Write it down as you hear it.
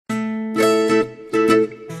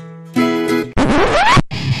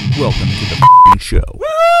to the f***ing show.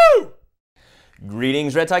 Woo!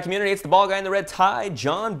 Greetings, Red Tie community. It's the bald guy in the red tie,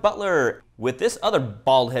 John Butler, with this other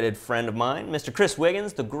bald-headed friend of mine, Mr. Chris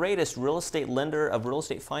Wiggins, the greatest real estate lender of real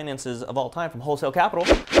estate finances of all time from Wholesale Capital.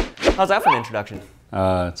 How's that for an introduction?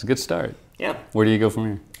 It's a good start. Yeah. Where do you go from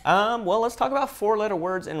here? Well, let's talk about four-letter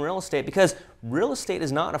words in real estate, because real estate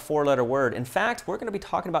is not a four-letter word. In fact, we're going to be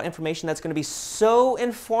talking about information that's going to be so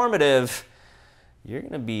informative, you're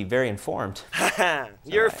going to be very informed.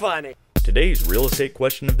 You're funny. Today's real estate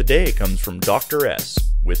question of the day comes from Dr. S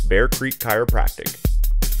with Bear Creek Chiropractic.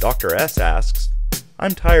 Dr. S asks,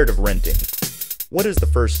 I'm tired of renting. What is the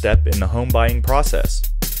first step in the home buying process?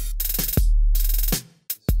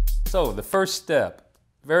 So the first step,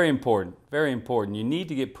 very important, very important. You need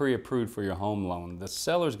to get pre-approved for your home loan. The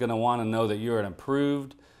seller's going to want to know that you're an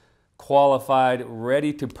approved, qualified,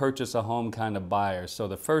 ready to purchase a home kind of buyer. So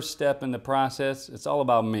the first step in the process, it's all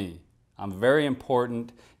about me. I'm very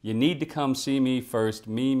important. You need to come see me first.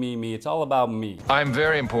 Me. It's all about me. I'm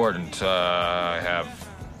very important. I have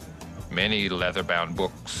many leather-bound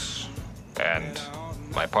books, and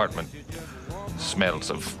my apartment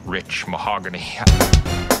smells of rich mahogany.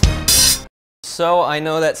 So I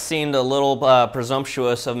know that seemed a little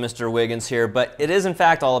presumptuous of Mr. Wiggins here, but it is in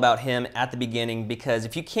fact all about him at the beginning, because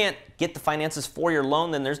if you can't get the finances for your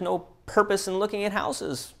loan, then there's no purpose in looking at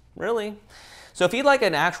houses, really. So if you'd like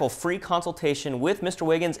an actual free consultation with Mr.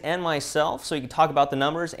 Wiggins and myself, so you can talk about the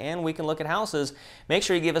numbers and we can look at houses, make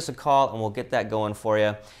sure you give us a call and we'll get that going for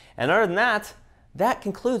you. And other than that, that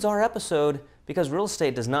concludes our episode, because real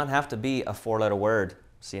estate does not have to be a four-letter word.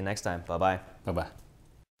 See you next time. Bye-bye. Bye-bye.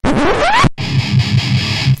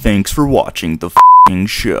 Thanks for watching the f***ing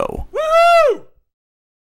show.